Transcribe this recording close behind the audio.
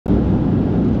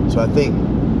So I think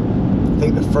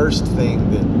the first thing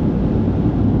that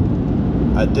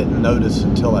I didn't notice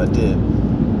until I did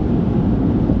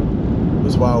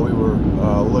was while we were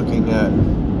looking at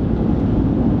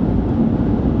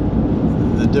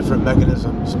the different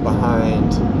mechanisms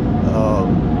behind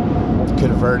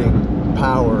converting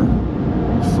power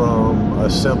from a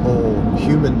simple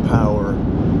human power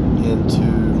into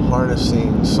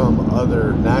harnessing some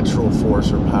other natural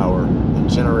force or power and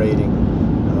generating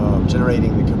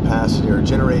the capacity, or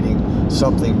generating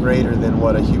something greater than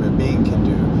what a human being can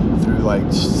do through like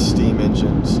steam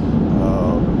engines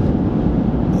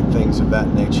and things of that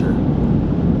nature.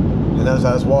 And as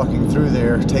I was walking through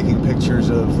there, taking pictures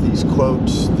of these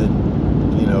quotes that,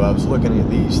 you know, I was looking at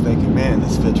these thinking, man,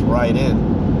 this fits right in.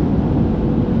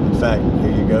 In fact,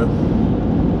 here you go.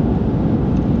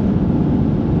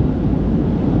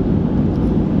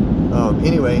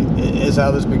 Anyway, as I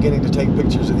was beginning to take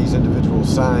pictures of these individual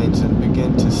signs and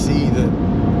begin to see that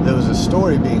there was a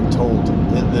story being told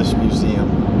in this museum,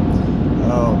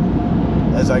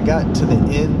 as I got to the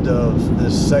end of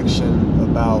this section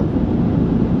about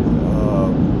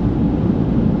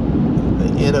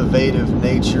the innovative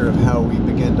nature of how we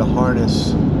begin to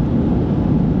harness,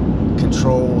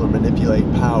 control, or manipulate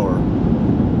power,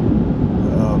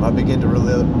 I began to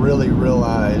really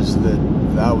realize that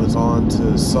I was on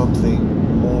to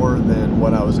something more than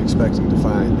what I was expecting to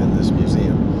find in this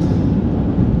museum.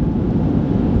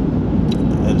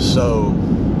 And so,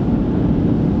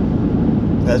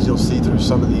 as you'll see through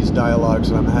some of these dialogues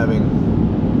that I'm having,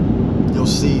 you'll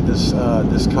see this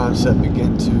this concept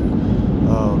begin to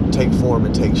take form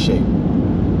and take shape.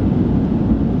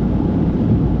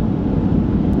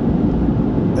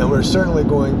 And we're certainly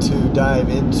going to dive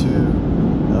into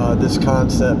this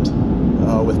concept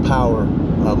with power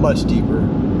much deeper.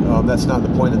 That's not the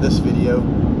point of this video.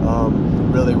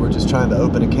 Really, we're just trying to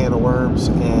open a can of worms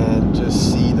and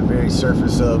just see the very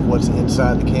surface of what's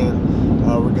inside the can.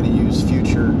 We're going to use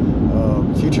future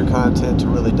content to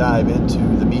really dive into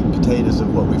the meat and potatoes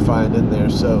of what we find in there.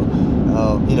 So,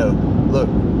 you know, look,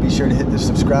 be sure to hit the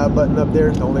subscribe button up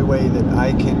there. The only way that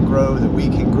I can grow, that we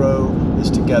can grow, is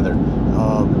together,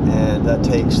 and that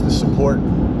takes the support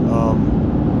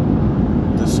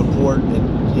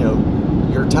and, you know,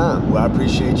 your time. Well, I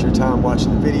appreciate your time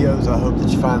watching the videos. I hope that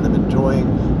you find them enjoying.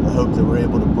 I hope that we're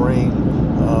able to bring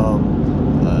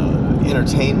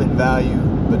entertainment value,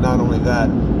 but not only that,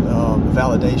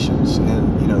 validations,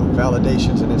 and, you know,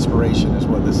 validations and inspiration is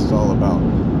what this is all about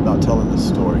telling this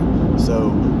story.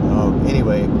 So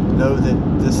anyway, know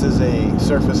that this is a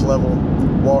surface level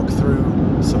walk through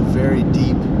some very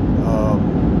deep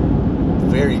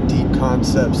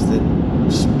concepts that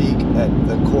speak at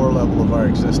the core level of our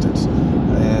existence,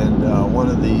 and one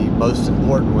of the most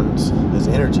important ones is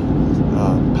energy,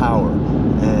 power,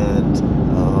 and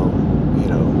you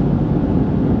know,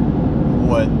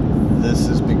 what this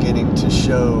is beginning to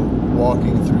show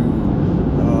walking through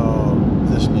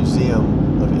this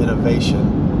museum of innovation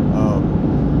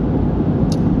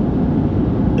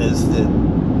is that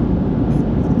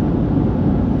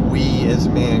we as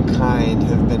mankind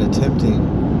have been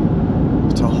attempting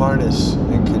to harness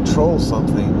and control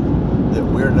something that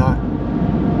we're not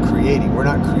creating. We're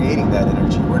not creating that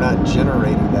energy. We're not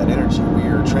generating that energy. We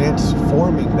are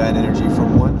transforming that energy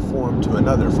from one form to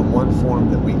another, from one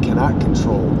form that we cannot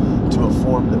control to a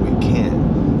form that we can.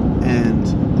 And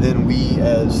then we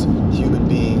as human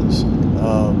beings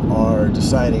are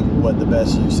deciding what the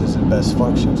best uses and best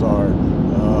functions are,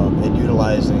 and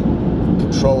utilizing,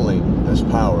 controlling this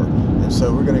power. And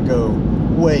so we're going to go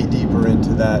way deeper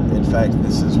into that. In fact,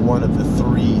 this is one of the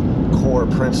three core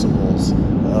principles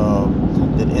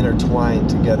that intertwine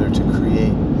together to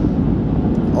create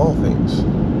all things.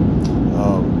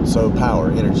 So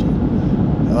power, energy.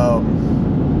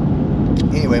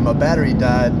 Anyway, my battery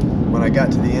died when I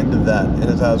got to the end of that, and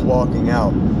as I was walking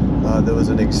out, there was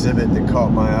an exhibit that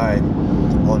caught my eye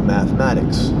on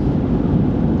mathematics.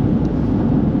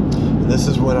 And this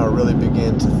is when I really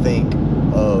began to think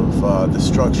of the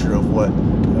structure of what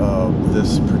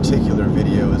this particular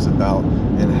video is about,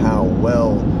 and how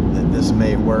well that this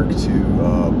may work to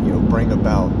you know, bring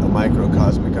about a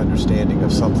microcosmic understanding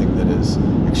of something that is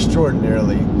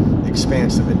extraordinarily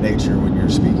expansive in nature when you're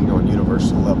speaking on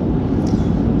universal level.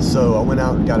 So I went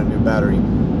out and got a new battery.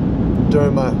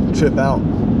 During my trip out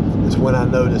is when I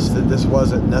noticed that this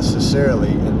wasn't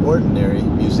necessarily an ordinary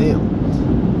museum.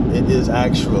 It is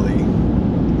actually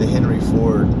the Henry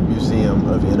Ford Museum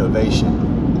of Innovation.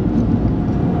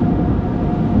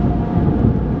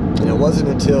 And it wasn't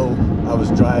until I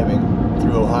was driving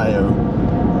through Ohio,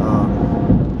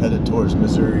 headed towards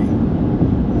Missouri,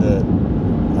 that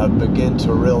I begin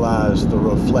to realize the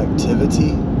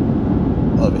reflectivity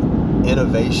of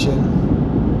innovation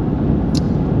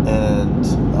and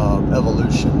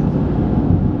evolution.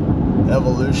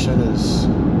 Evolution is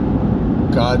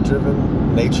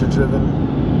God-driven, nature-driven,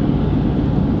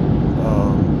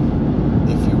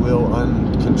 if you will,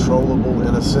 uncontrollable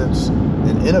in a sense.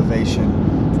 And innovation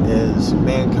is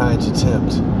mankind's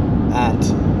attempt at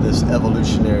this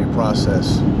evolutionary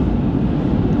process.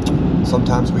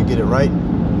 Sometimes we get it right,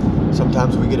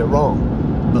 sometimes we get it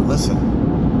wrong. But listen,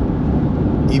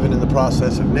 even in the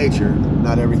process of nature,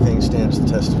 not everything stands the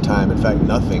test of time. In fact,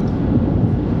 nothing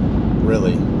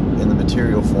really in the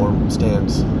material form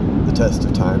stands the test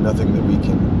of time. Nothing that we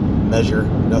can measure,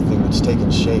 nothing that's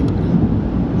taken shape.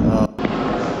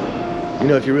 You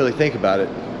know, if you really think about it,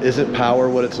 isn't power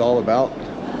what it's all about?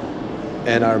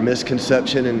 And our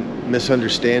misconception and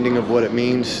misunderstanding of what it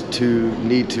means to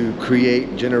need to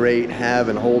create, generate, have,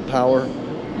 and hold power.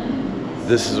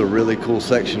 This is a really cool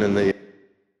section in the